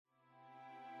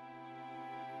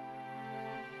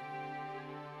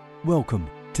Welcome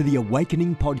to the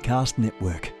Awakening Podcast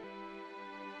Network.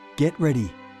 Get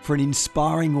ready for an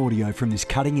inspiring audio from this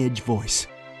cutting-edge voice.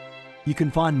 You can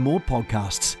find more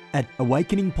podcasts at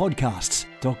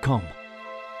awakeningpodcasts.com.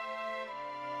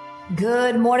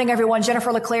 Good morning, everyone.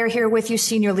 Jennifer LeClaire here with you,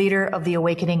 Senior Leader of the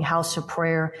Awakening House of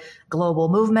Prayer Global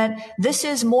Movement. This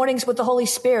is Mornings with the Holy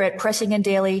Spirit, pressing in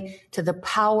daily to the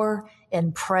power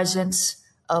and presence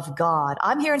of God.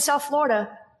 I'm here in South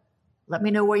Florida. Let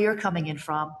me know where you're coming in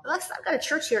from. I've got a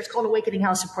church here. It's called Awakening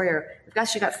House of Prayer. We've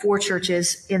actually got 4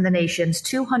 churches in the nations,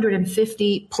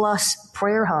 250 plus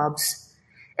prayer hubs,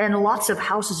 and lots of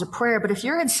houses of prayer. But if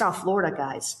you're in South Florida,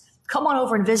 guys, come on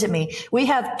over and visit me. We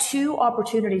have 2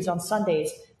 opportunities on Sundays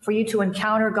for you to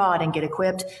encounter God and get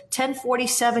equipped.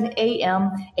 10:47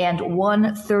 a.m. and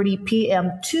 1:30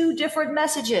 p.m. 2 different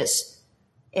messages.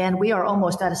 And we are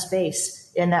almost out of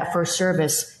space in that first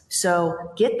service.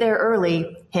 So get there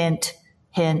early. Hint,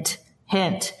 hint,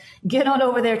 hint. Get on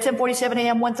over there, 10:47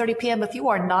 a.m., 1:30 p.m. If you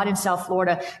are not in South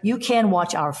Florida, you can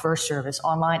watch our first service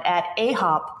online at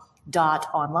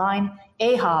ahop.online,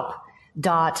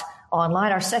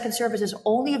 ahop.online. Our second service is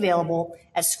only available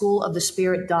at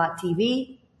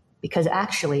schoolofthespirit.tv because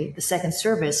actually the second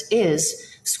service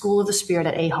is School of the Spirit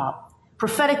at AHOP.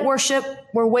 Prophetic worship,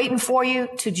 we're waiting for you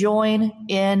to join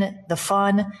in the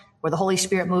fun where the Holy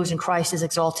Spirit moves and Christ is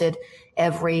exalted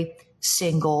every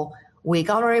single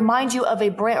week. I want to remind you of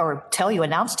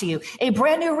announce to you a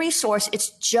brand new resource.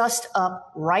 It's just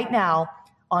up right now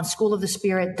on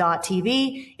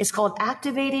schoolofthespirit.tv. It's called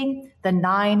Activating the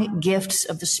 9 Gifts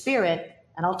of the Spirit.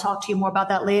 And I'll talk to you more about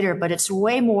that later, but it's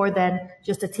way more than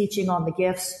just a teaching on the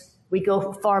gifts. We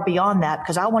go far beyond that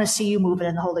because I want to see you moving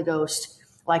in the Holy Ghost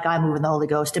like I move in the Holy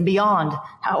Ghost and beyond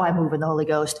how I move in the Holy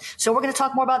Ghost. So we're going to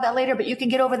talk more about that later, but you can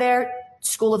get over there,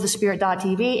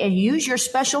 schoolofthespirit.tv, and use your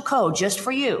special code just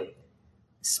for you.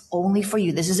 It's only for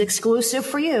you. This is exclusive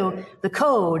for you. The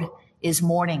code is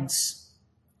mornings.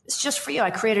 It's just for you.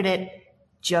 I created it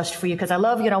just for you because I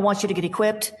love you and I want you to get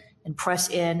equipped and press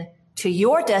in to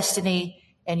your destiny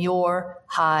and your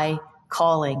high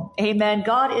calling. Amen.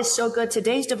 God is so good.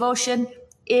 Today's devotion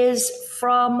is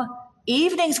from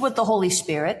Evenings with the Holy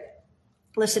Spirit,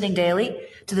 listening daily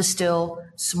to the still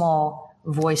small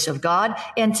voice of God.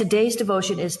 And today's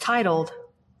devotion is titled,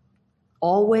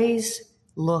 Always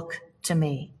Look to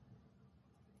Me.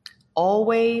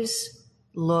 Always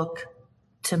look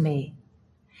to me.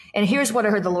 And here's what I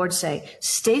heard the Lord say.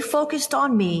 Stay focused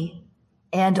on me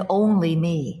and only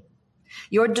me.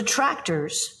 Your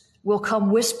detractors will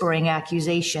come whispering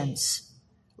accusations.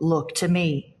 Look to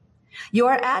me.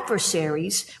 Your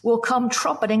adversaries will come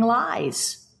trumpeting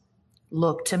lies.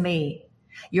 Look to me.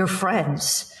 Your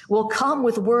friends will come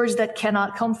with words that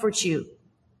cannot comfort you.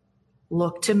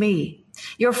 Look to me.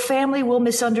 Your family will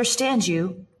misunderstand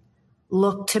you.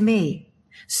 Look to me.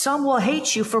 Some will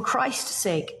hate you for Christ's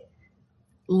sake.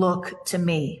 Look to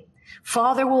me.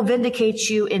 Father will vindicate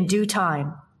you in due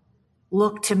time.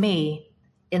 Look to me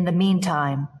in the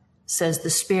meantime, says the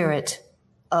Spirit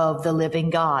of the living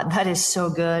God. That is so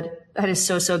good. That is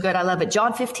so, so good. I love it.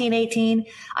 John 15:18,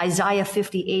 Isaiah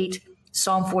 58,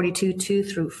 Psalm 42, 2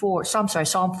 through 4. Psalm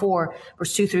 4,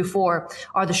 verse 2 through 4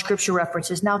 are the scripture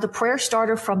references. Now, the prayer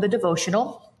starter from the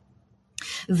devotional.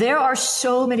 There are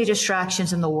so many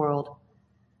distractions in the world.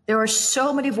 There are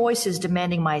so many voices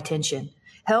demanding my attention.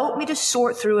 Help me to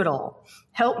sort through it all.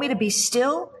 Help me to be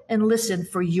still and listen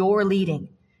for your leading.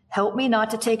 Help me not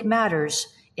to take matters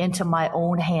into my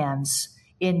own hands.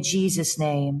 In Jesus'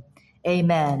 name,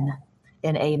 amen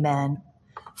and amen.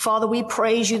 Father, we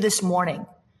praise you this morning.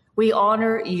 We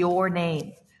honor your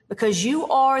name because you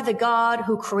are the God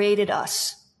who created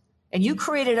us. And you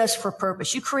created us for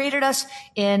purpose. You created us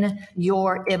in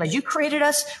your image. You created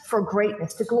us for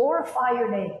greatness, to glorify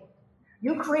your name.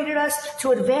 You created us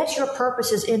to advance your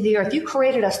purposes in the earth. You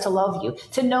created us to love you,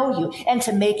 to know you, and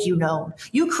to make you known.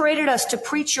 You created us to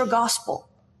preach your gospel,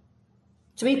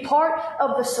 to be part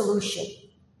of the solution,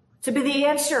 to be the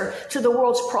answer to the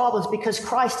world's problems because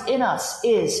Christ in us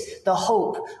is the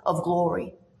hope of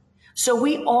glory. So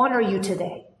we honor you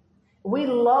today. We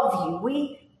love you.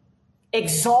 We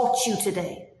exalt you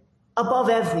today above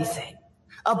everything,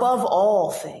 above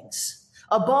all things,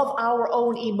 above our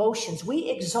own emotions. We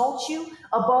exalt you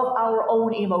above our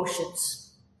own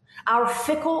emotions, our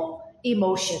fickle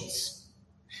emotions,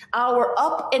 our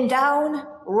up and down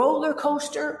roller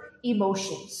coaster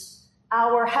emotions,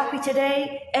 our happy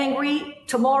today, angry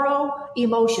tomorrow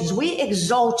emotions. We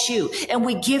exalt you and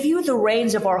we give you the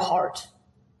reins of our heart.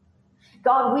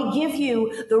 God, we give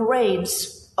you the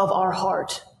reins of our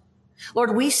heart.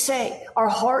 Lord, we say our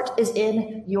heart is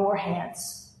in your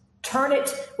hands. Turn it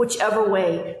whichever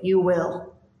way you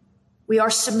will. We are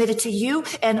submitted to you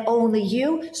and only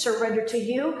you, surrender to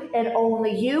you and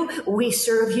only you. We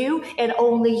serve you and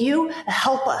only you.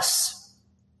 Help us.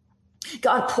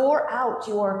 God, pour out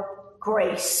your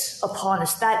grace upon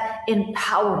us, that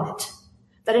empowerment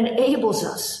that enables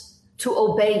us to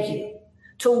obey you,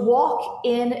 to walk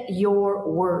in your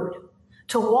word,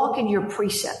 to walk in your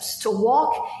precepts, to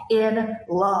walk in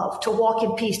love, to walk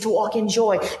in peace, to walk in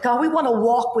joy. God, we want to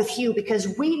walk with you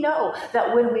because we know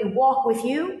that when we walk with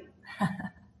you,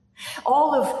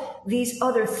 all of these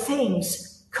other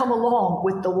things come along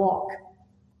with the walk.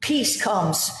 Peace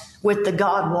comes with the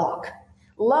God walk.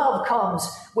 Love comes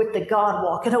with the God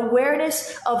walk. An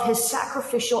awareness of his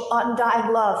sacrificial,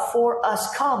 undying love for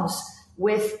us comes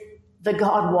with the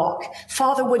God walk.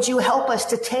 Father, would you help us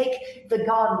to take the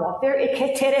God walk?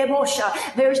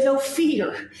 There's no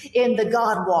fear in the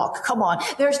God walk. Come on.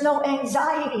 There's no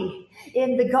anxiety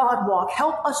in the God walk.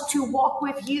 Help us to walk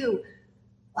with you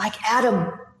like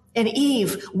Adam and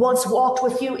Eve once walked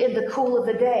with you in the cool of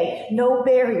the day. No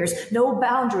barriers, no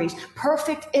boundaries,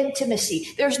 perfect intimacy.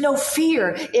 There's no fear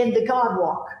in the God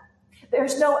walk.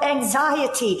 There's no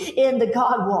anxiety in the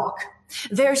God walk.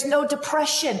 There's no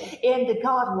depression in the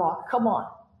God walk. Come on.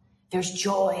 There's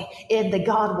joy in the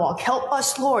God walk. Help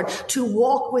us, Lord, to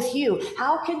walk with you.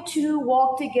 How can two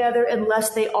walk together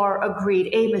unless they are agreed?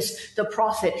 Amos, the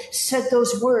prophet, said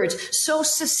those words so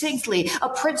succinctly, a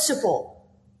principle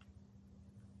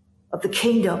of the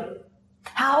kingdom.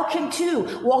 How can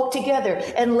two walk together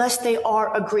unless they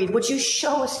are agreed? Would you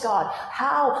show us, God,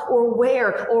 how or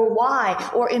where or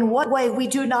why or in what way we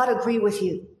do not agree with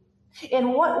you?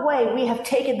 In what way we have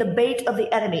taken the bait of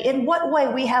the enemy? In what way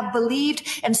we have believed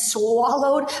and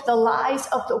swallowed the lies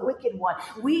of the wicked one?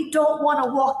 We don't want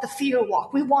to walk the fear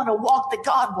walk. We want to walk the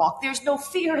God walk. There's no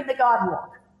fear in the God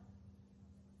walk.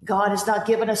 God has not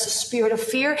given us a spirit of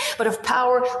fear, but of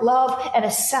power, love, and a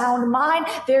sound mind.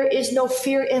 There is no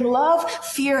fear in love.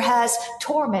 Fear has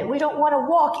torment. We don't want to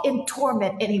walk in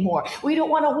torment anymore. We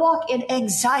don't want to walk in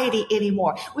anxiety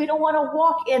anymore. We don't want to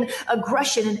walk in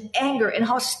aggression and anger and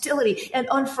hostility and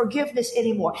unforgiveness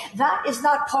anymore. That is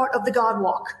not part of the God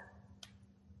walk.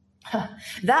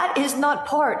 That is not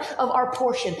part of our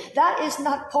portion. That is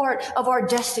not part of our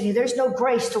destiny. There's no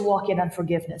grace to walk in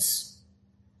unforgiveness.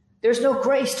 There's no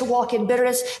grace to walk in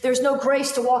bitterness. There's no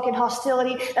grace to walk in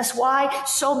hostility. That's why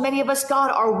so many of us,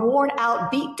 God, are worn out,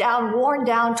 beat down, worn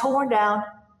down, torn down.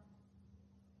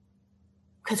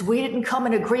 Because we didn't come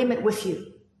in agreement with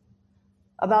you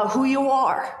about who you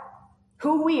are,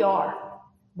 who we are,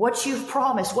 what you've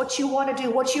promised, what you want to do,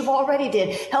 what you've already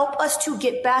did. Help us to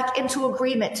get back into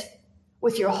agreement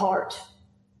with your heart.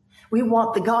 We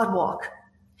want the God walk.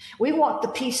 We want the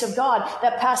peace of God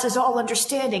that passes all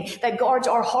understanding, that guards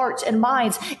our hearts and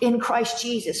minds in Christ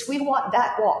Jesus. We want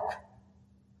that walk.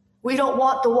 We don't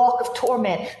want the walk of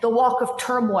torment, the walk of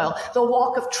turmoil, the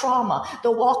walk of trauma,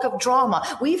 the walk of drama.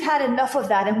 We've had enough of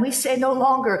that, and we say no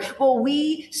longer will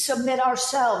we submit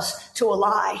ourselves to a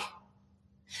lie.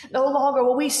 No longer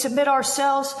will we submit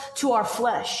ourselves to our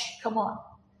flesh. Come on.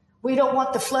 We don't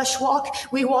want the flesh walk.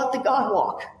 We want the God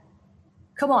walk.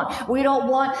 Come on. We don't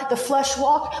want the flesh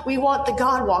walk. We want the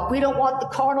God walk. We don't want the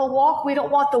carnal walk. We don't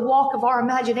want the walk of our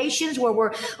imaginations where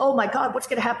we're, oh my God, what's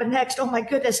going to happen next? Oh my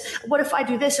goodness. What if I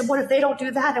do this? And what if they don't do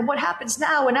that? And what happens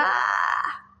now? And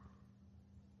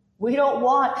we don't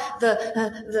want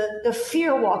the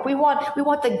fear walk. We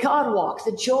want the God walk.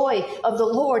 The joy of the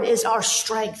Lord is our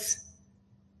strength.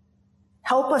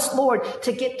 Help us, Lord,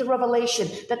 to get the revelation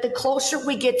that the closer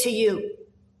we get to you,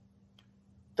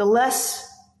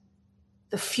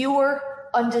 the fewer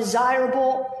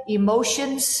undesirable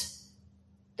emotions,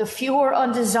 the fewer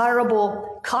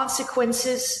undesirable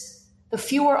consequences, the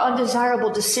fewer undesirable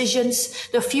decisions,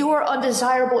 the fewer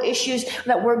undesirable issues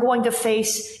that we're going to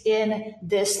face in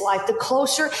this life. The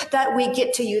closer that we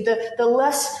get to you, the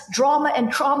less drama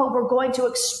and trauma we're going to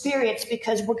experience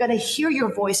because we're going to hear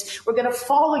your voice. We're going to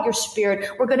follow your spirit.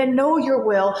 We're going to know your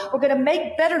will. We're going to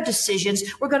make better decisions.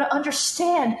 We're going to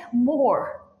understand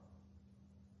more.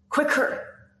 Quicker.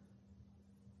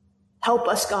 Help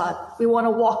us, God. We want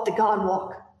to walk the God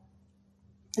walk.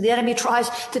 The enemy tries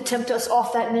to tempt us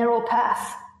off that narrow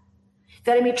path.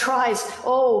 The enemy tries,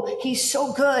 oh, he's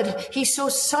so good. He's so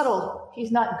subtle.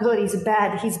 He's not good. He's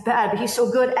bad, but he's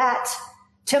so good at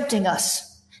tempting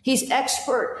us. He's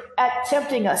expert at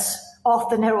tempting us off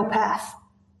the narrow path.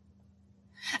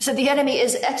 So the enemy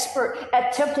is expert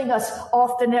at tempting us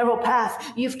off the narrow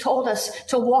path. You've told us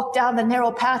to walk down the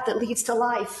narrow path that leads to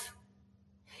life.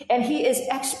 And he is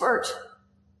expert.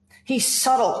 He's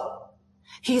subtle.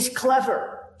 He's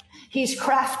clever. He's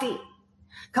crafty.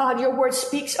 God, your word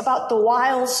speaks about the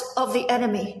wiles of the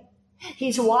enemy.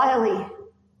 He's wily.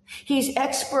 He's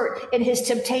expert in his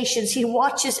temptations. He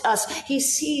watches us. He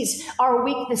sees our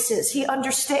weaknesses. He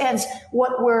understands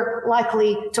what we're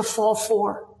likely to fall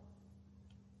for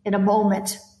in a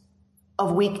moment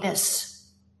of weakness.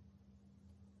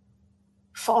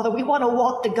 Father, we want to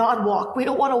walk the God walk. We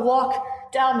don't want to walk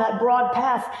down that broad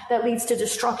path that leads to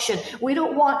destruction. We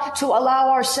don't want to allow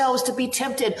ourselves to be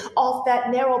tempted off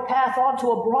that narrow path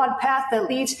onto a broad path that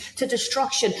leads to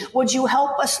destruction. Would you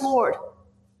help us, Lord,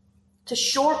 to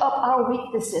shore up our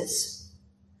weaknesses?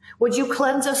 Would you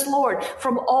cleanse us, Lord,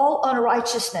 from all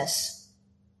unrighteousness?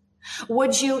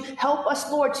 Would you help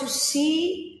us, Lord, to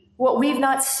see what we've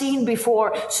not seen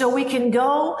before so we can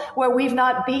go where we've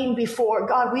not been before?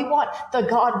 God, we want the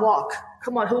God walk.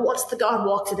 Come on, who wants the God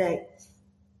walk today?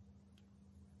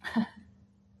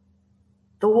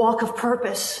 The walk of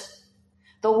purpose,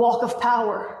 the walk of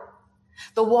power,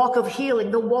 the walk of healing,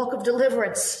 the walk of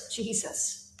deliverance.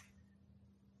 Jesus.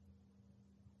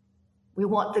 We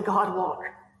want the God walk.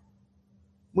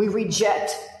 We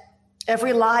reject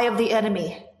every lie of the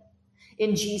enemy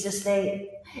in Jesus' name.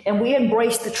 And we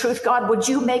embrace the truth. God, would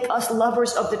you make us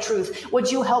lovers of the truth? Would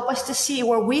you help us to see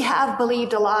where we have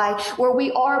believed a lie, where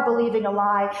we are believing a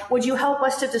lie? Would you help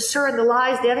us to discern the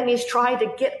lies the enemy is trying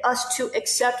to get us to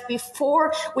accept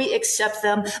before we accept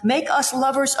them? Make us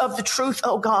lovers of the truth,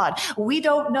 oh God. We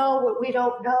don't know what we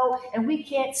don't know, and we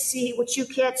can't see what you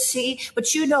can't see,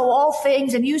 but you know all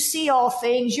things and you see all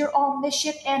things. You're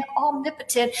omniscient and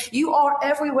omnipotent. You are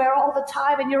everywhere all the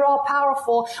time, and you're all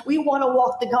powerful. We want to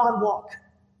walk the God walk.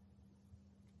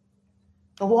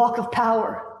 The walk of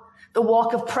power, the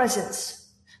walk of presence,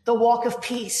 the walk of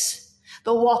peace,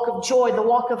 the walk of joy, the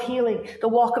walk of healing, the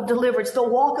walk of deliverance, the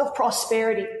walk of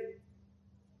prosperity.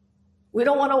 We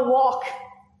don't want to walk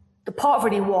the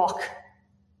poverty walk.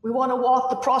 We want to walk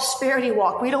the prosperity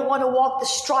walk. We don't want to walk the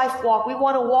strife walk. We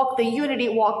want to walk the unity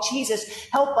walk. Jesus,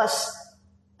 help us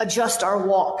adjust our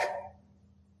walk.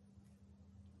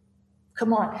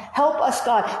 Come on, help us,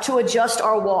 God, to adjust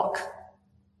our walk.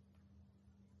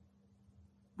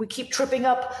 We keep tripping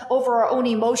up over our own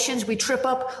emotions. We trip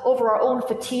up over our own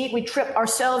fatigue. We trip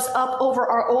ourselves up over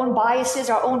our own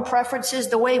biases, our own preferences,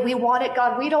 the way we want it.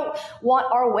 God, we don't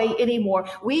want our way anymore.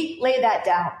 We lay that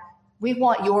down. We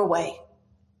want your way.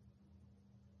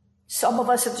 Some of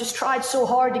us have just tried so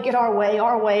hard to get our way,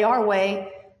 our way, our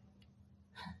way.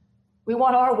 We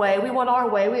want our way. We want our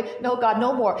way. No, God,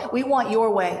 no more. We want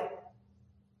your way.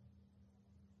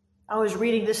 I was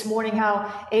reading this morning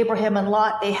how Abraham and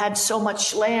Lot, they had so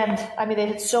much land. I mean, they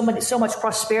had so much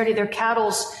prosperity, their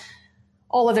cattle,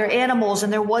 all of their animals,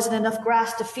 and there wasn't enough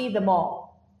grass to feed them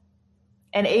all.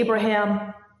 And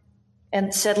Abraham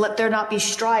said, let there not be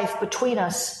strife between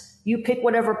us. You pick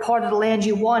whatever part of the land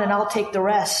you want, and I'll take the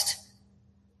rest.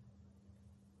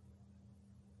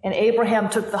 And Abraham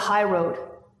took the high road.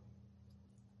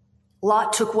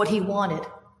 Lot took what he wanted.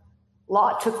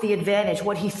 Lot took the advantage,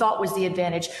 what he thought was the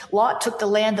advantage. Lot took the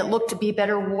land that looked to be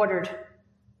better watered,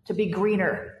 to be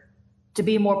greener, to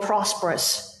be more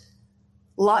prosperous.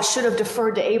 Lot should have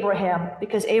deferred to Abraham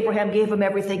because Abraham gave him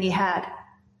everything he had.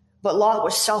 But Lot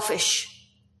was selfish.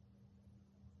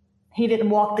 He didn't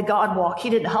walk the God walk. He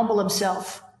didn't humble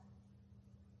himself.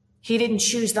 He didn't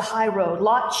choose the high road.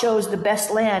 Lot chose the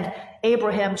best land.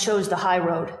 Abraham chose the high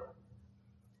road.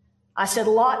 I said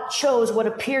Lot chose what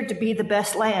appeared to be the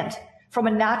best land. From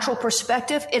a natural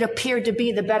perspective, it appeared to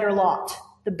be the better lot,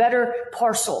 the better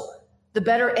parcel, the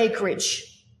better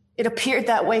acreage. It appeared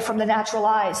that way from the natural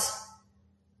eyes.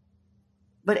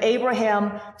 But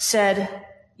Abraham said,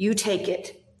 you take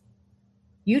it.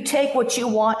 You take what you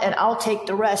want and I'll take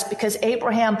the rest, because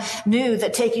Abraham knew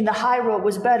that taking the high road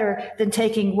was better than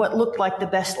taking what looked like the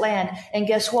best land. And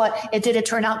guess what? It didn't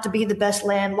turn out to be the best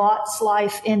land. Lot's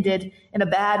life ended in a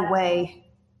bad way.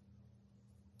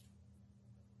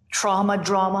 Trauma,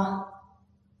 drama,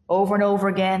 over and over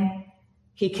again.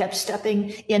 He kept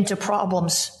stepping into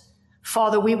problems.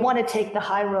 Father, we want to take the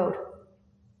high road.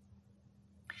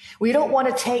 We don't want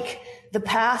to take the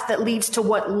path that leads to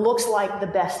what looks like the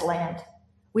best land.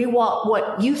 We want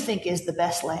what you think is the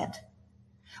best land.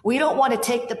 We don't want to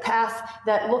take the path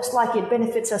that looks like it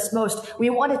benefits us most. We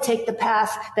want to take the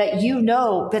path that you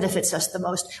know benefits us the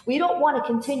most. We don't want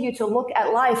to continue to look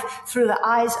at life through the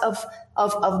eyes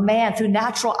of man, through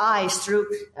natural eyes, through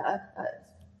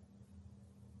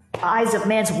eyes of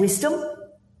man's wisdom.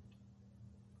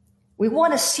 We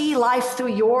want to see life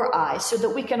through your eyes so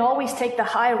that we can always take the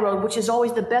high road, which is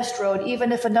always the best road,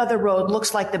 even if another road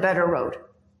looks like the better road.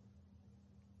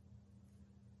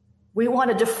 We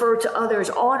want to defer to others,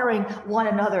 honoring one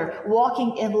another,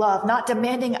 walking in love, not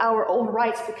demanding our own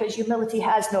rights because humility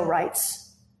has no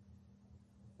rights.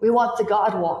 We want the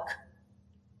God walk.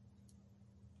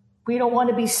 We don't want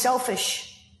to be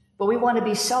selfish, but we want to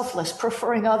be selfless,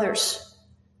 preferring others.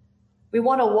 We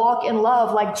want to walk in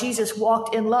love like Jesus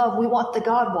walked in love. We want the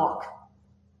God walk.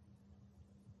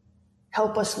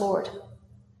 Help us, Lord,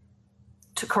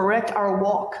 to correct our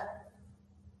walk.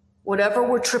 Whatever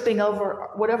we're tripping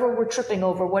over, whatever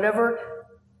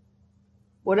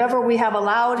we have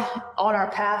allowed on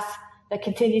our path that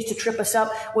continues to trip us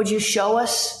up, would you show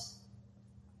us?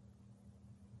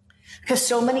 Because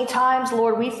so many times,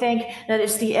 Lord, we think that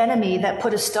it's the enemy that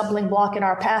put a stumbling block in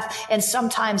our path. And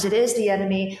sometimes it is the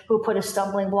enemy who put a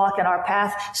stumbling block in our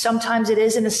path. Sometimes it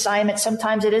is an assignment.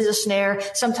 Sometimes it is a snare.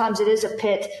 Sometimes it is a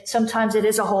pit. Sometimes it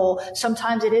is a hole.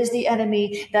 Sometimes it is the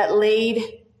enemy that laid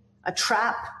a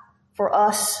trap for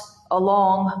us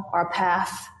along our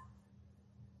path.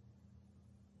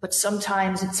 But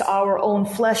sometimes it's our own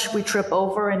flesh we trip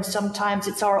over, and sometimes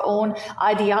it's our own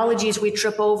ideologies we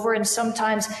trip over, and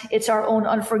sometimes it's our own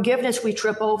unforgiveness we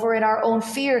trip over, and our own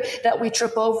fear that we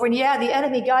trip over. And yeah, the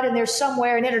enemy got in there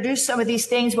somewhere and introduced some of these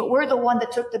things, but we're the one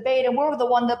that took the bait, and we're the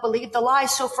one that believed the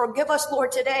lies. So forgive us,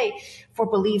 Lord, today for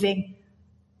believing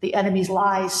the enemy's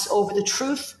lies over the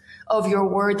truth of your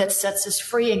word that sets us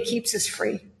free and keeps us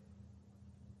free.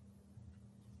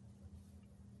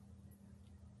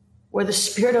 Where the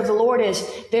Spirit of the Lord is,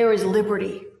 there is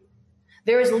liberty.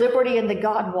 There is liberty in the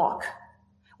God walk.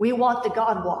 We want the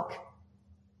God walk.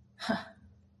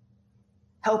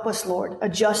 Help us, Lord.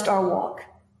 Adjust our walk.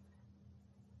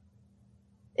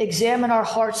 Examine our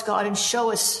hearts, God, and show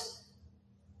us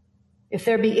if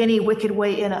there be any wicked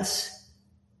way in us.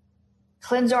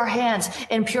 Cleanse our hands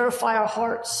and purify our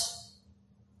hearts.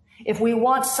 If we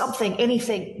want something,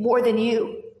 anything more than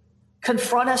you,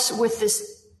 confront us with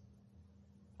this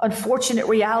unfortunate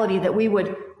reality that we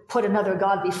would put another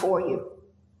God before you.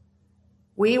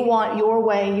 We want your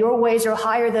way. Your ways are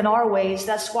higher than our ways.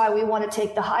 That's why we want to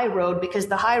take the high road, because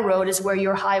the high road is where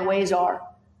your high ways are.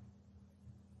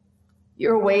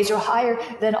 Your ways are higher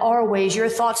than our ways. Your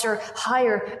thoughts are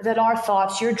higher than our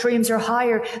thoughts. Your dreams are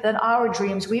higher than our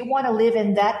dreams. We want to live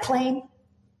in that plane.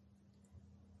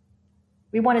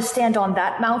 We want to stand on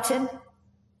that mountain.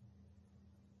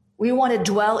 We want to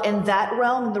dwell in that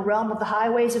realm, in the realm of the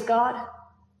highways of God,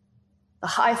 the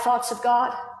high thoughts of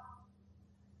God.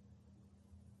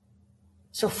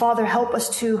 So, Father, help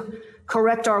us to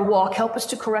correct our walk. Help us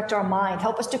to correct our mind.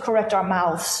 Help us to correct our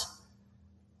mouths.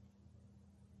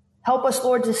 Help us,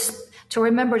 Lord, to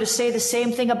remember to say the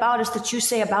same thing about us that you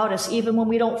say about us, even when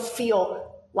we don't feel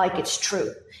like it's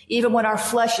true. Even when our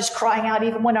flesh is crying out,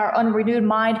 even when our unrenewed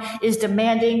mind is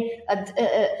demanding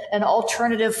an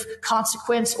alternative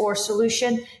consequence or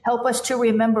solution, help us to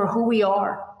remember who we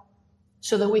are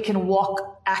so that we can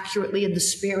walk accurately in the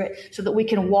Spirit, so that we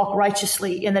can walk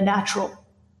righteously in the natural,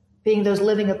 being those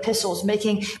living epistles,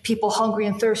 making people hungry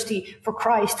and thirsty for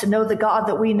Christ, to know the God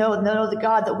that we know, to know the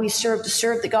God that we serve, to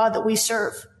serve the God that we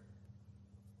serve.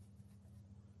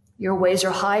 Your ways are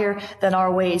higher than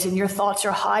our ways, and your thoughts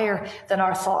are higher than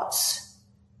our thoughts.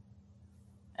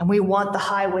 And we want the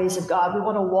highways of God. We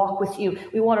want to walk with you.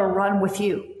 We want to run with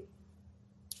you.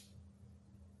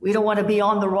 We don't want to be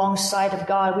on the wrong side of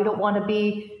God. We don't want to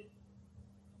be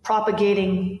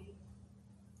propagating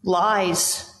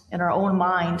lies in our own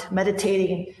mind,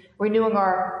 meditating and renewing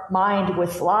our mind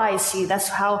with lies. See, that's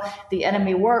how the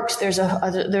enemy works. There's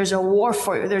a war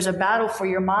there's a battle for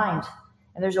your mind.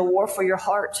 And there's a war for your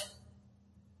heart.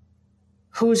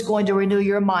 Who's going to renew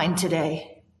your mind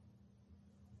today?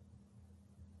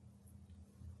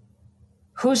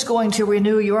 Who's going to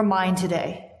renew your mind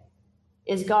today?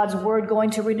 Is God's word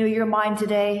going to renew your mind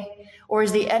today? Or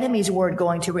is the enemy's word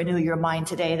going to renew your mind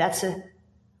today? That's a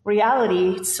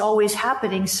reality. It's always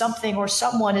happening. Something or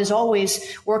someone is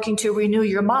always working to renew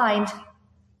your mind.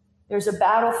 There's a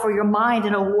battle for your mind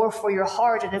and a war for your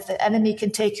heart. And if the enemy can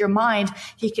take your mind,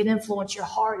 he can influence your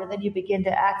heart. And then you begin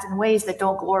to act in ways that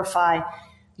don't glorify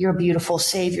your beautiful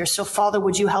Savior. So, Father,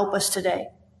 would you help us today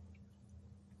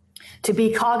to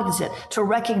be cognizant, to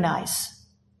recognize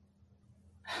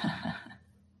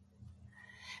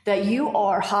that you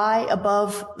are high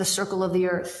above the circle of the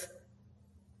earth,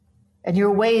 and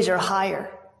your ways are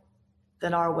higher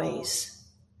than our ways.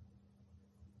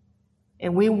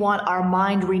 And we want our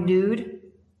mind renewed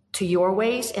to your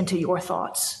ways and to your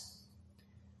thoughts.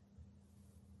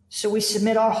 So we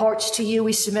submit our hearts to you.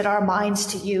 We submit our minds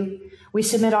to you. We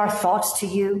submit our thoughts to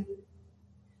you.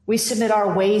 We submit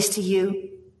our ways to you.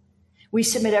 We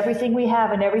submit everything we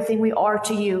have and everything we are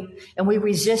to you. And we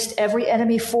resist every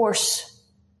enemy force,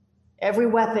 every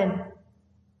weapon,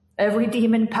 every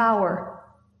demon power,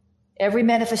 Every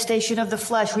manifestation of the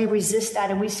flesh, we resist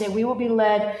that and we say we will be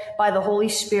led by the Holy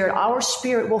Spirit. Our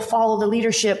spirit will follow the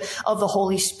leadership of the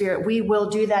Holy Spirit. We will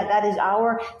do that. That is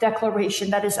our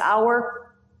declaration. That is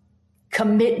our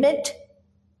commitment.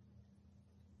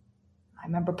 I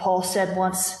remember Paul said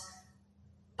once,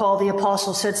 Paul the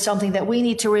Apostle said something that we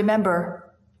need to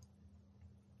remember.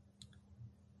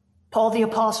 Paul the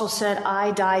Apostle said,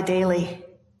 I die daily.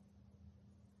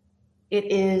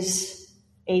 It is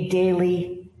a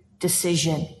daily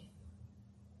decision.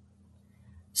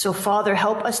 So Father,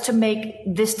 help us to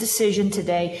make this decision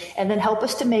today, and then help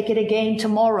us to make it again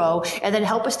tomorrow, and then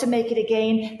help us to make it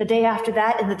again the day after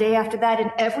that, and the day after that,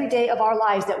 and every day of our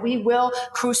lives, that we will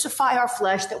crucify our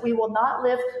flesh, that we will not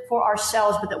live for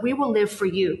ourselves, but that we will live for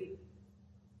you.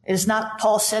 It is not,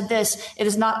 Paul said this, it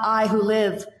is not I who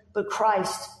live, but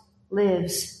Christ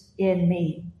lives in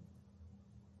me.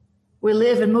 We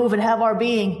live and move and have our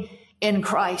being in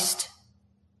Christ.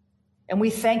 And we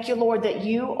thank you, Lord, that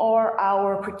you are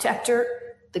our protector.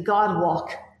 The God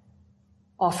walk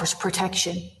offers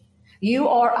protection. You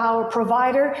are our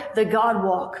provider. The God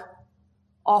walk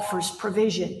offers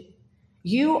provision.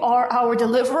 You are our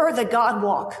deliverer. The God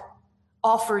walk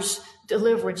offers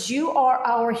deliverance. You are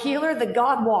our healer. The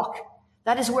God walk.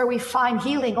 That is where we find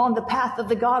healing, on the path of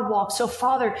the God walk. So,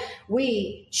 Father,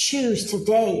 we choose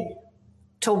today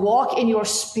to walk in your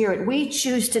spirit. We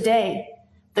choose today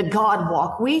the God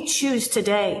walk. We choose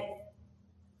today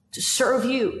to serve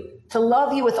you, to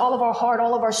love you with all of our heart,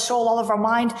 all of our soul, all of our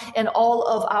mind, and all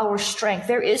of our strength.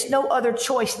 There is no other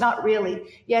choice, not really.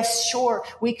 Yes, sure,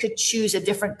 we could choose a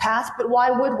different path, but why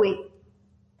would we?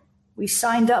 We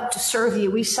signed up to serve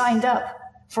you. We signed up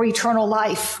for eternal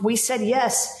life. We said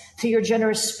yes to your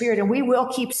generous spirit, and we will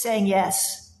keep saying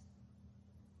yes.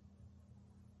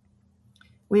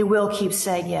 We will keep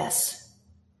saying yes.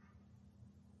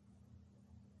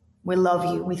 We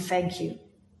love you. We thank you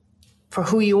for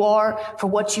who you are, for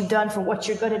what you've done, for what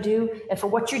you're going to do, and for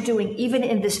what you're doing even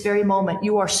in this very moment.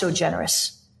 You are so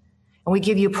generous. And we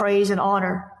give you praise and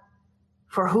honor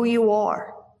for who you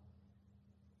are.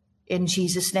 In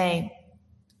Jesus' name.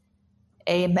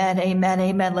 Amen, amen,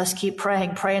 amen. Let's keep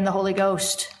praying. Pray in the Holy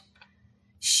Ghost.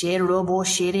 Pray in the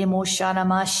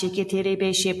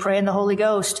Holy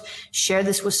Ghost. Share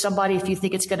this with somebody if you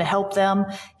think it's going to help them.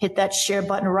 Hit that share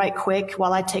button right quick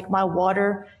while I take my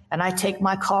water and I take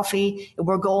my coffee.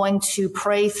 We're going to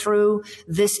pray through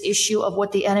this issue of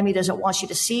what the enemy doesn't want you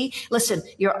to see. Listen,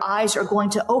 your eyes are going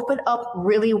to open up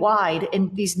really wide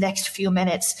in these next few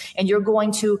minutes, and you're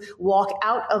going to walk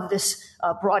out of this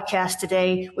broadcast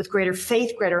today with greater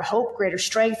faith, greater hope, greater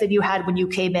strength than you had when you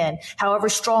came in. However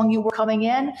strong you were coming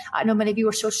in, I know many of you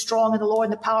are so strong in the Lord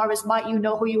and the power of his might. You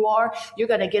know who you are. You're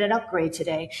going to get an upgrade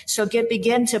today. So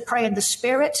begin to pray in the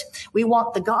Spirit. We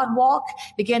want the God walk.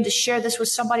 Begin to share this with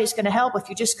somebody. It's going to help. If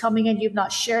you're just coming in, you've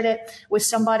not shared it with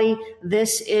somebody,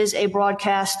 this is a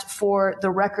broadcast for the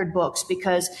record books,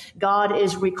 because God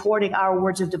is recording our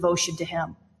words of devotion to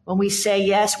him. When we say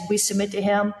yes, we submit to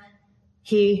him,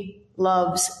 he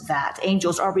loves that.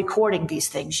 Angels are recording these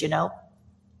things, you know.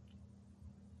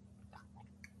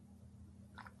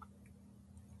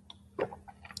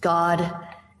 God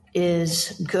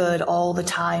is good all the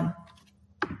time.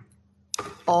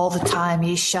 All the time.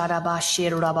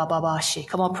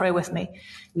 Come on, pray with me.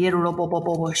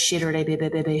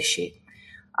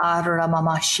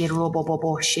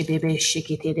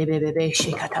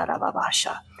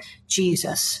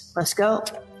 Jesus, let's go.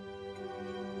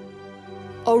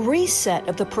 A reset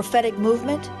of the prophetic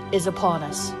movement is upon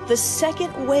us. The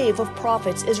second wave of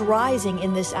prophets is rising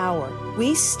in this hour.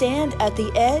 We stand at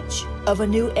the edge of a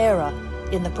new era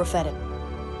in the prophetic.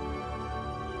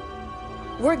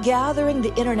 We're gathering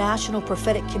the international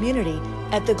prophetic community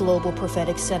at the Global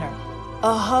Prophetic Center,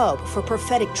 a hub for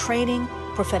prophetic training,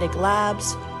 prophetic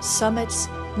labs, summits,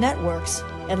 networks,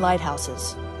 and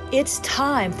lighthouses. It's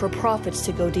time for prophets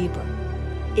to go deeper.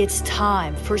 It's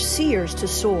time for seers to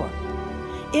soar.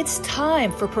 It's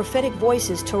time for prophetic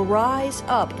voices to rise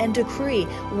up and decree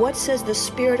what says the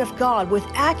Spirit of God with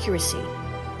accuracy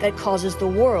that causes the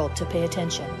world to pay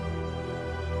attention.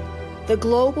 The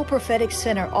Global Prophetic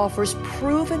Center offers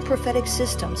proven prophetic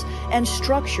systems and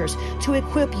structures to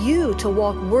equip you to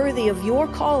walk worthy of your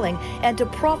calling and to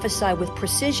prophesy with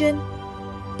precision,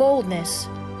 boldness,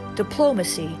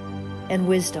 diplomacy, and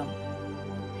wisdom.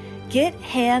 Get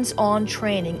hands-on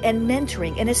training and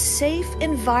mentoring in a safe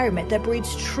environment that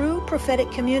breeds true prophetic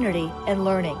community and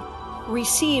learning.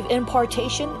 Receive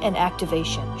impartation and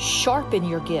activation. Sharpen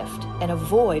your gift and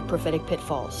avoid prophetic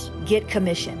pitfalls. Get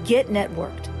commissioned. Get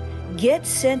networked. Get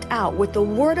sent out with the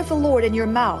word of the Lord in your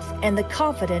mouth and the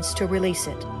confidence to release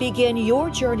it. Begin your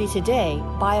journey today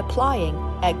by applying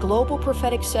at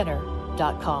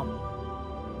globalpropheticcenter.com.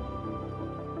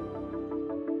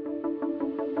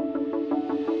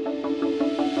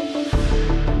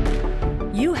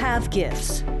 You have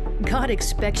gifts. God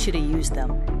expects you to use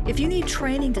them. If you need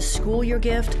training to school your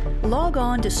gift, log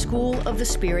on to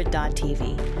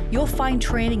schoolofthespirit.tv. You'll find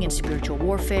training in spiritual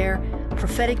warfare,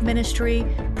 prophetic ministry,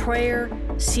 prayer,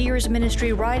 seers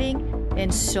ministry, writing,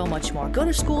 and so much more. Go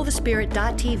to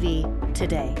schoolofthespirit.tv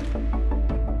today.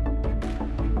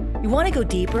 You want to go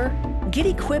deeper? Get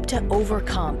equipped to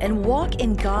overcome and walk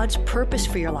in God's purpose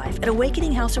for your life at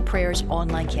Awakening House of Prayer's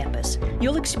online campus.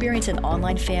 You'll experience an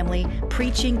online family,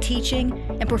 preaching, teaching,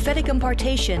 and prophetic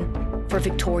impartation for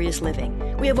victorious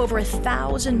living. We have over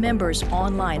 1,000 members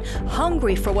online,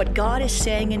 hungry for what God is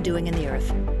saying and doing in the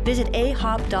earth. Visit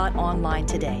ahop.online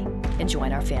today and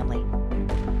join our family.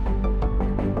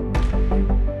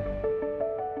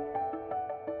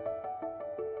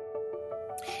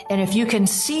 And if you can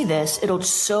see this, it'll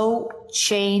so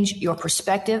change your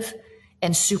perspective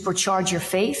and supercharge your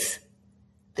faith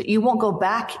that you won't go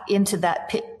back into that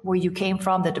pit where you came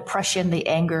from, the depression, the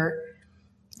anger,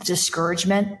 the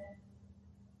discouragement.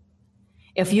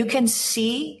 If you can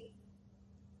see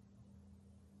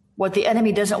what the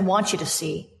enemy doesn't want you to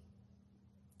see,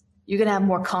 you're going to have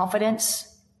more confidence,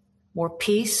 more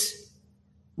peace,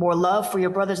 more love for your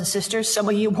brothers and sisters. Some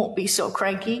of you won't be so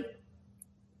cranky.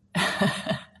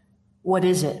 What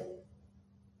is it?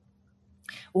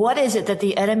 What is it that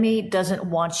the enemy doesn't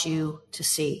want you to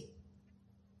see?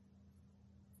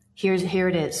 Here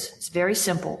it is. It's very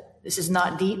simple. This is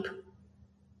not deep.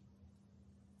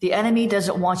 The enemy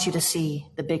doesn't want you to see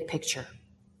the big picture.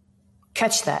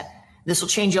 Catch that. This will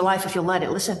change your life if you'll let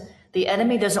it. Listen, the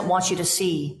enemy doesn't want you to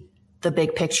see the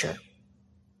big picture.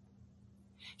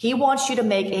 He wants you to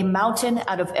make a mountain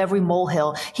out of every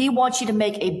molehill. He wants you to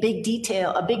make a big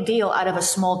deal out of a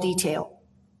small detail.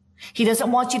 He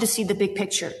doesn't want you to see the big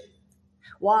picture.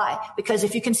 Why? Because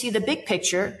if you can see the big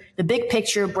picture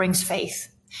brings faith.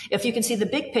 If you can see the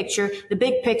big picture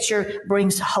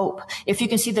brings hope. If you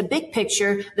can see the big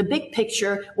picture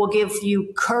will give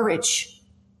you courage.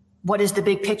 What is the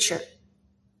big picture?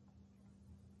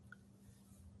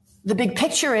 The big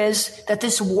picture is that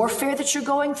this warfare that you're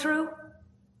going through,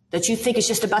 that you think is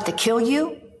just about to kill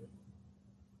you,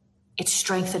 it's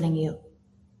strengthening you.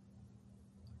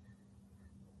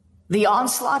 The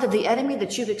onslaught of the enemy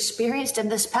that you've experienced in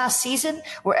this past season,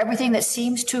 where everything that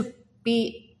seems to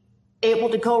be able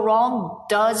to go wrong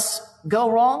does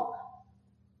go wrong,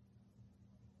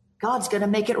 God's going to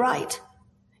make it right.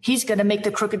 He's going to make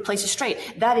the crooked places straight.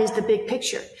 That is the big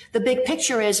picture. The big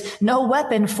picture is no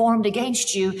weapon formed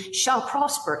against you shall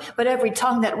prosper, but every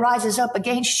tongue that rises up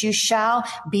against you shall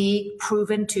be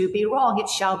proven to be wrong. It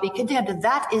shall be condemned.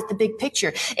 That is the big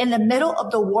picture. In the middle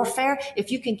of the warfare, if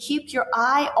you can keep your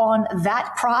eye on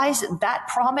that prize, that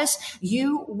promise,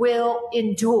 you will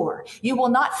endure. You will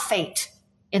not faint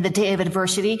in the day of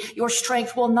adversity. Your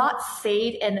strength will not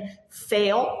fade and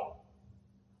fail,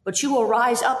 but you will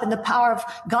rise up in the power of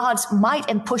God's might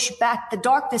and push back the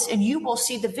darkness, and you will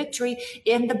see the victory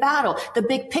in the battle. The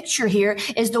big picture here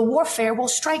is the warfare will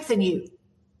strengthen you.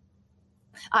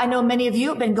 I know many of you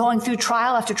have been going through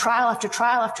trial after trial after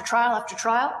trial after trial after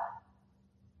trial.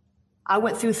 I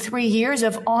went through 3 years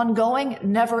of ongoing,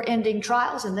 never-ending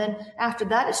trials, and then after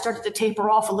that, it started to taper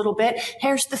off a little bit.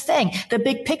 Here's the thing. The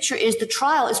big picture is the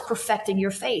trial is perfecting your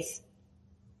faith.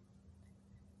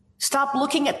 Stop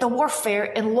looking at the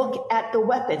warfare and look at the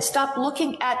weapon. Stop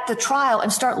looking at the trial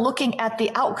and start looking at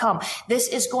the outcome. This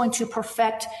is going to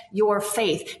perfect your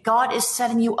faith. God is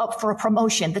setting you up for a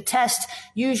promotion. The test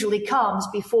usually comes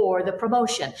before the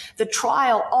promotion. The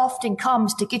trial often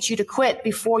comes to get you to quit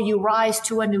before you rise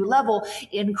to a new level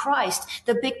in Christ.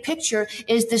 The big picture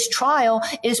is this trial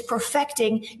is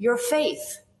perfecting your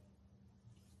faith.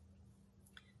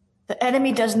 The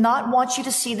enemy does not want you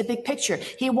to see the big picture.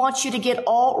 He wants you to get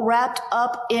all wrapped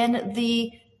up in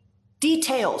the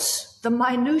details, the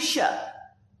minutia,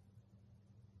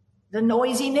 the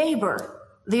noisy neighbor,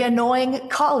 the annoying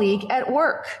colleague at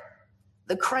work,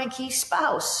 the cranky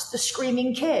spouse, the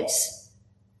screaming kids.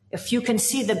 If you can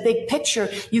see the big picture,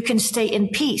 you can stay in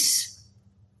peace.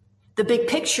 The big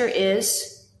picture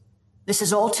is, this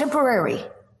is all temporary.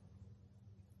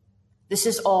 This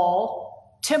is all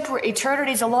temporary.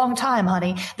 Eternity is a long time,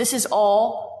 honey. This is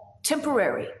all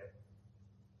temporary.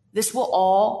 This will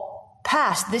all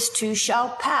pass. This too shall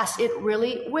pass. It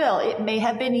really will. It may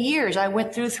have been years. I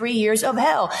went through 3 years of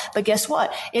hell, but guess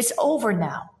what? It's over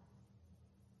now.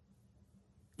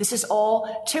 This is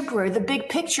all temporary. The big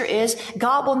picture is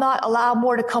God will not allow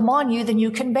more to come on you than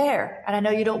you can bear. And I know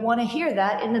you don't want to hear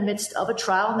that in the midst of a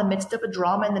trial, in the midst of a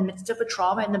drama, in the midst of a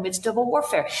trauma, in the midst of a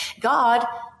warfare. God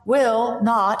will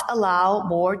not allow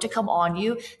more to come on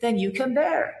you than you can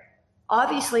bear.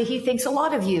 Obviously, he thinks a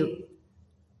lot of you.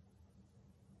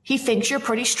 He thinks you're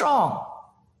pretty strong.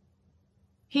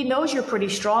 He knows you're pretty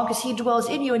strong because he dwells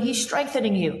in you and he's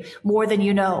strengthening you more than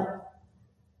you know.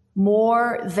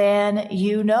 More than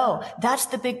you know. That's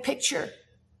the big picture.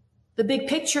 The big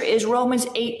picture is Romans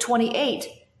 8:28.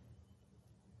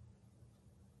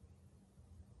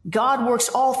 God works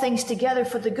all things together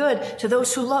for the good to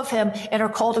those who love him and are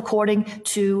called according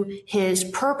to his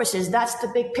purposes. That's the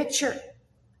big picture.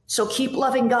 So keep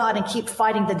loving God and keep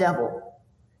fighting the devil.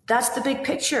 That's the big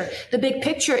picture. The big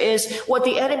picture is what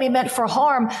the enemy meant for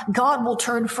harm, God will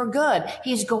turn for good.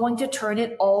 He's going to turn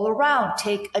it all around.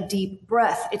 Take a deep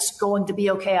breath. It's going to be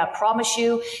okay. I promise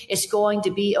you, it's going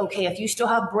to be okay. If you still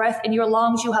have breath in your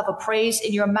lungs, you have a praise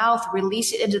in your mouth,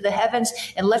 release it into the heavens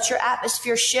and let your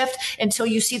atmosphere shift until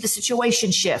you see the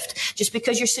situation shift. Just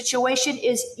because your situation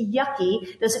is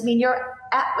yucky doesn't mean your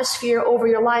atmosphere over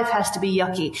your life has to be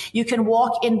yucky. You can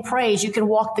walk in praise. You can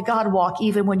walk the God walk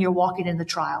even when you're walking in the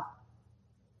trial.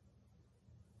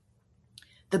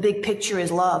 The big picture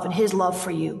is love and his love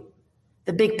for you.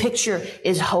 The big picture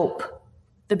is hope.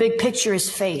 The big picture is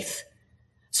faith.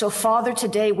 So Father,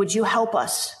 today, would you help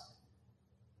us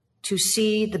to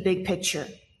see the big picture?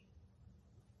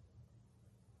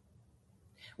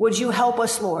 Would you help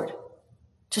us, Lord,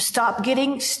 to stop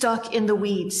getting stuck in the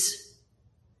weeds,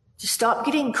 to stop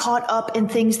getting caught up in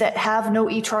things that have no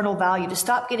eternal value, to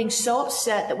stop getting so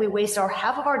upset that we waste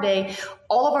half of our day,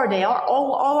 all of our day,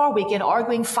 all our weekend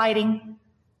arguing, fighting,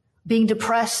 being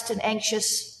depressed and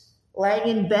anxious, laying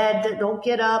in bed that don't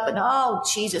get up. And oh,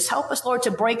 Jesus, help us, Lord,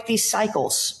 to break these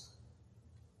cycles.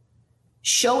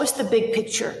 Show us the big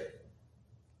picture.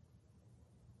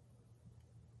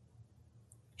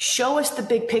 Show us the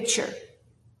big picture.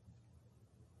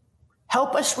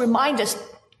 Help us, remind us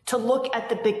to look at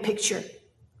the big picture.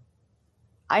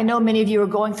 I know many of you are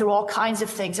going through all kinds of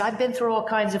things. I've been through all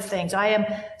kinds of things. I am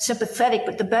sympathetic,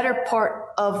 but the better part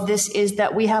of this is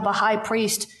that we have a high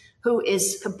priest who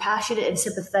is compassionate and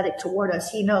sympathetic toward us.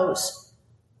 He knows.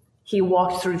 He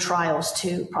walked through trials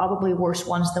too, probably worse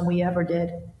ones than we ever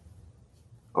did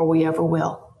or we ever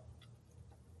will.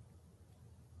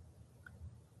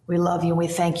 We love you and we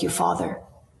thank you, Father,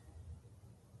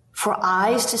 for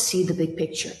eyes to see the big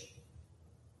picture.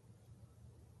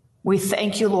 We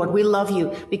thank you, Lord. We love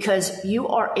you because you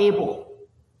are able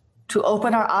to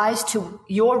open our eyes to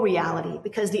your reality,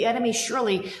 because the enemy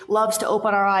surely loves to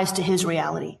open our eyes to his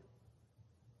reality,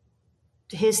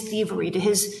 to his thievery, to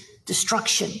his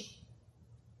destruction.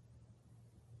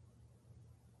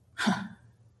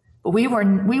 But we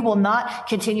will not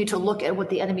continue to look at what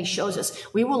the enemy shows us.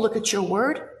 We will look at your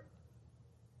word.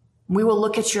 We will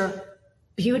look at your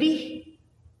beauty,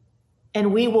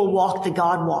 and we will walk the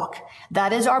God walk.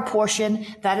 That is our portion.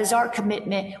 That is our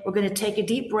commitment. We're going to take a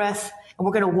deep breath, and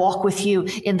we're going to walk with you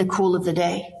in the cool of the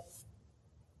day.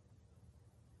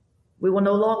 We will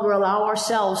no longer allow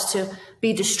ourselves to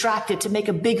be distracted, to make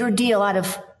a bigger deal out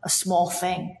of a small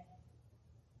thing,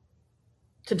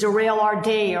 to derail our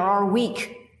day or our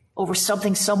week over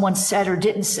something someone said or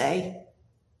didn't say,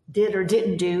 did or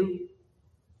didn't do.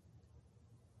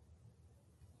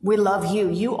 We love you.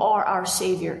 You are our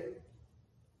Savior.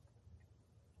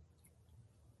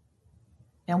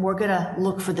 And we're going to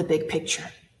look for the big picture.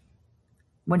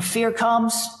 When fear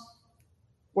comes,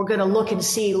 we're going to look and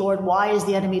see, Lord, why is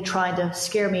the enemy trying to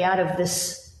scare me out of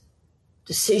this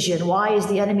decision? Why is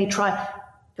the enemy trying?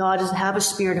 God doesn't have a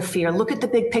spirit of fear. Look at the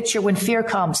big picture. When fear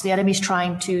comes, the enemy's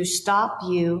trying to stop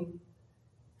you.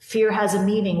 Fear has a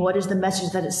meaning. What is the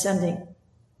message that it's sending?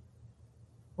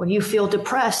 When you feel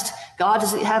depressed, God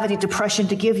doesn't have any depression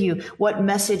to give you. What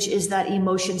message is that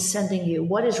emotion sending you?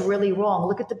 What is really wrong?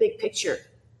 Look at the big picture.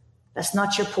 That's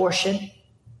not your portion.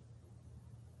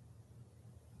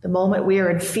 The moment we are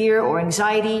in fear or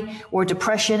anxiety or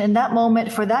depression, in that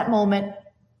moment, for that moment,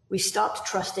 we stopped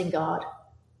trusting God.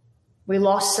 We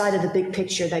lost sight of the big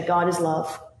picture that God is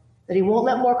love, that he won't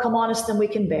let more come on us than we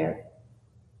can bear,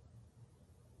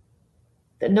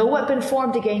 that no weapon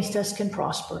formed against us can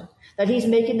prosper, that he's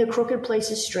making the crooked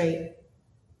places straight,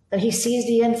 that he sees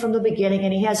the end from the beginning,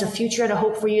 and he has a future and a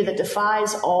hope for you that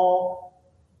defies all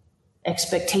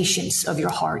expectations of your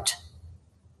heart.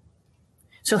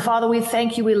 So, Father, we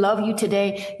thank you. We love you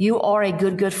today. You are a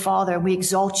good, good Father. We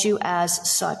exalt you as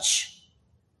such.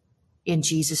 In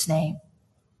Jesus' name,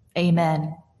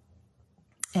 amen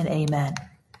and amen.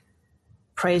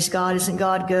 Praise God. Isn't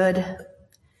God good?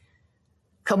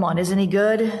 Come on, isn't he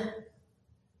good?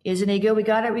 Isn't he good? We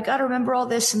got to remember all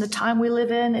this in the time we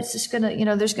live in. It's just going to,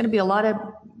 there's going to be a lot of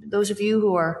those of you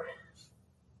who are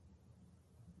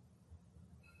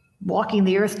walking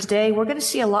the earth today. We're going to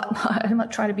see a lot. I'm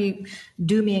not trying to be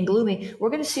doomy and gloomy. We're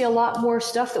going to see a lot more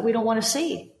stuff that we don't want to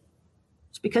see.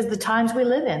 It's because of the times we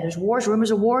live in. There's wars,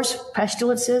 rumors of wars,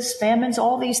 pestilences, famines,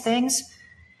 all these things.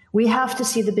 We have to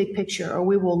see the big picture or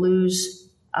we will lose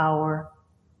our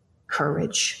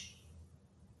courage.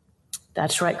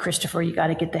 That's right, Christopher. You got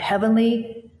to get the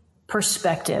heavenly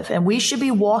perspective. And we should be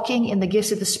walking in the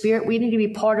gifts of the Spirit. We need to be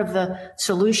part of the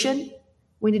solution.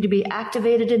 We need to be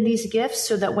activated in these gifts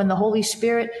so that when the Holy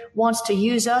Spirit wants to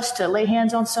use us to lay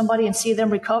hands on somebody and see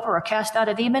them recover or cast out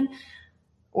a demon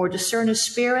or discern a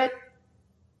spirit,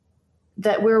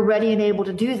 that we're ready and able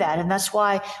to do that. And that's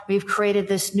why we've created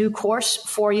this new course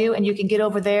for you. And you can get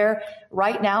over there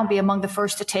right now and be among the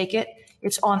first to take it.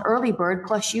 It's on early bird,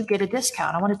 plus you get a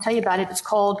discount. I want to tell you about it. It's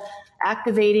called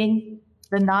Activating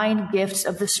the 9 Gifts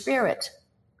of the Spirit.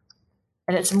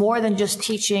 And it's more than just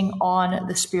teaching on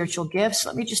the spiritual gifts.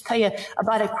 Let me just tell you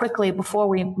about it quickly before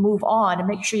we move on, and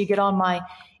make sure you get on my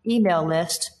email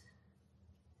list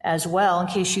as well, in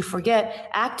case you forget.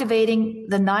 Activating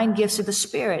the 9 Gifts of the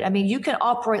Spirit. I mean, you can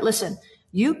operate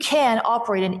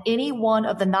in any one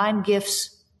of the 9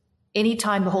 gifts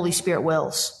anytime the Holy Spirit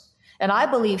wills. And I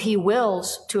believe he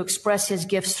wills to express his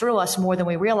gifts through us more than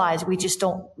we realize. We just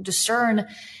don't discern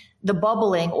the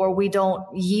bubbling, or we don't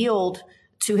yield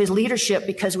to his leadership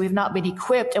because we've not been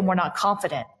equipped and we're not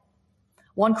confident.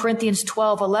 1 Corinthians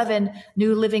 12:11,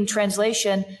 New Living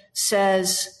Translation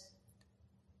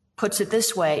puts it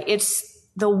this way. It's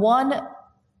the one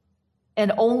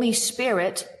and only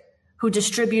Spirit who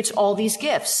distributes all these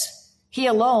gifts. He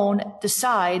alone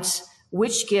decides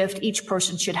which gift each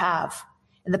person should have.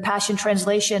 And the Passion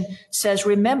Translation says,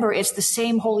 remember, it's the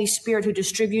same Holy Spirit who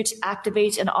distributes,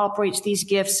 activates, and operates these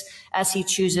gifts as he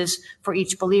chooses for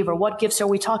each believer. What gifts are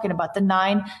we talking about? The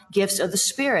 9 gifts of the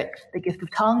Spirit. The gift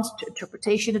of tongues,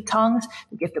 interpretation of tongues,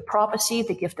 the gift of prophecy,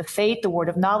 the gift of faith, the word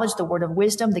of knowledge, the word of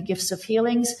wisdom, the gifts of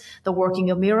healings, the working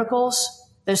of miracles,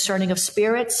 the discerning of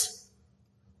spirits.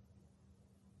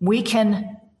 We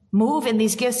can move in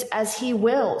these gifts as he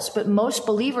wills, but most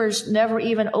believers never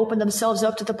even open themselves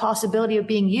up to the possibility of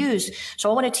being used. So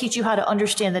I want to teach you how to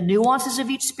understand the nuances of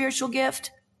each spiritual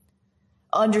gift,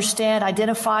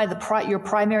 identify your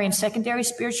primary and secondary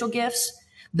spiritual gifts,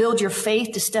 build your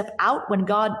faith to step out when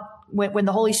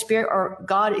the Holy Spirit or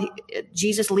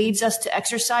Jesus leads us to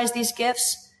exercise these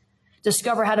gifts,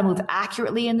 discover how to move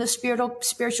accurately in the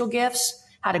spiritual gifts,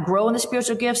 how to grow in the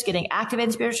spiritual gifts, getting activated in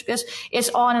the spiritual gifts. It's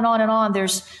on and on and on.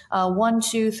 There's 1,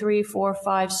 2, 3, 4,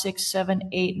 5, 6, 7,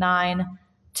 8, 9,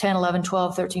 10, 11,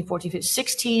 12, 13, 14, 15,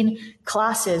 16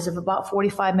 classes of about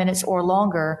 45 minutes or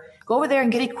longer. Go over there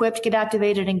and get equipped, get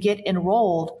activated, and get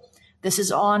enrolled. This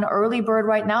is on early bird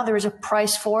right now. There is a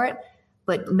price for it,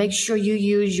 but make sure you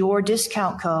use your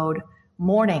discount code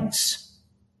mornings.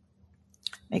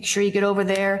 Make sure you get over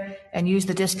there and use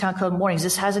the discount code mornings.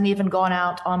 This hasn't even gone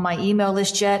out on my email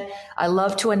list yet. I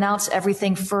love to announce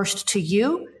everything first to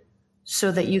you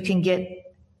so that you can get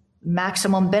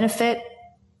maximum benefit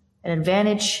and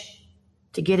advantage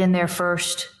to get in there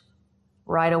first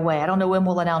right away. I don't know when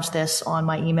we'll announce this on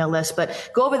my email list,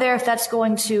 but go over there if that's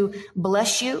going to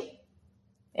bless you.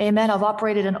 Amen. I've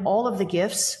operated in all of the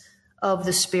gifts of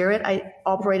the Spirit. I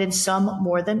operate in some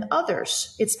more than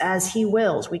others. It's as he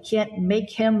wills. We can't make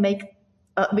him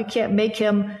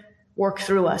work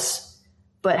through us.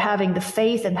 But having the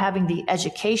faith and having the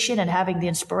education and having the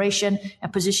inspiration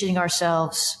and positioning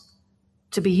ourselves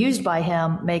to be used by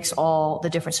him makes all the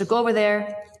difference. So go over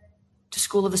there to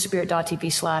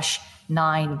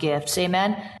schoolofthespirit.tv/9 gifts.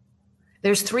 Amen.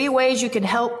 There's 3 ways you can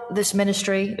help this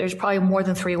ministry. There's probably more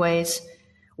than 3 ways.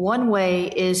 One way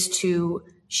is to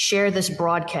share this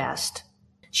broadcast.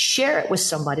 Share it with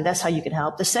somebody. That's how you can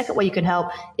help. The second way you can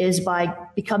help is by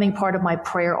becoming part of my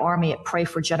prayer army at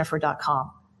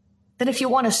prayforjennifer.com. Then if you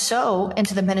want to sow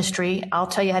into the ministry, I'll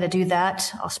tell you how to do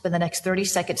that. I'll spend the next 30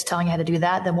 seconds telling you how to do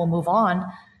that. Then we'll move on.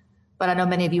 But I know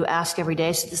many of you ask every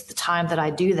day, so this is the time that I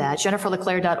do that.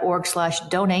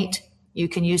 JenniferLeClaire.org/donate. You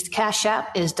can use the Cash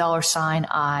App is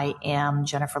 $I am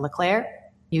Jennifer LeClaire.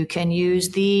 You can use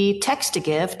the text to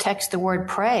give. Text the word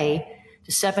pray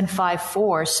to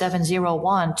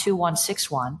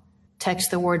 754-701-2161. Text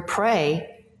the word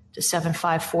pray to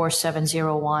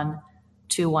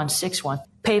 754-701-2161.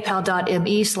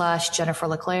 PayPal.me/Jennifer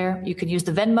LeClaire. You can use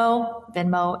the Venmo.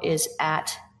 Venmo is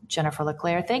at Jennifer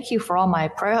LeClaire. Thank you for all my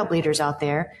prayer hub leaders out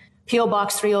there. P.O.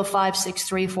 Box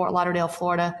 30563, Fort Lauderdale,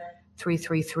 Florida,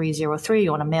 33303. You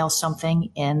want to mail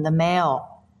something in the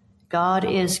mail. God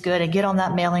is good. And get on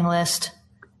that mailing list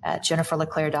at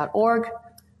jenniferleclaire.org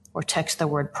or text the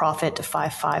word prophet to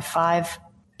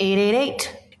 555-888.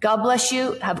 God bless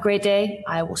you. Have a great day.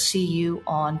 I will see you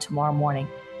on tomorrow morning.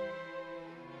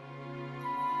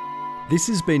 This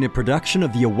has been a production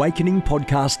of the Awakening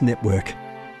Podcast Network.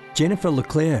 Jennifer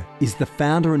LeClaire is the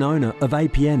founder and owner of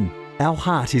APN. Our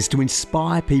heart is to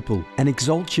inspire people and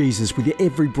exalt Jesus with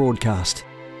every broadcast.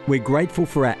 We're grateful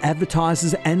for our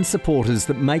advertisers and supporters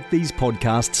that make these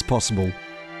podcasts possible.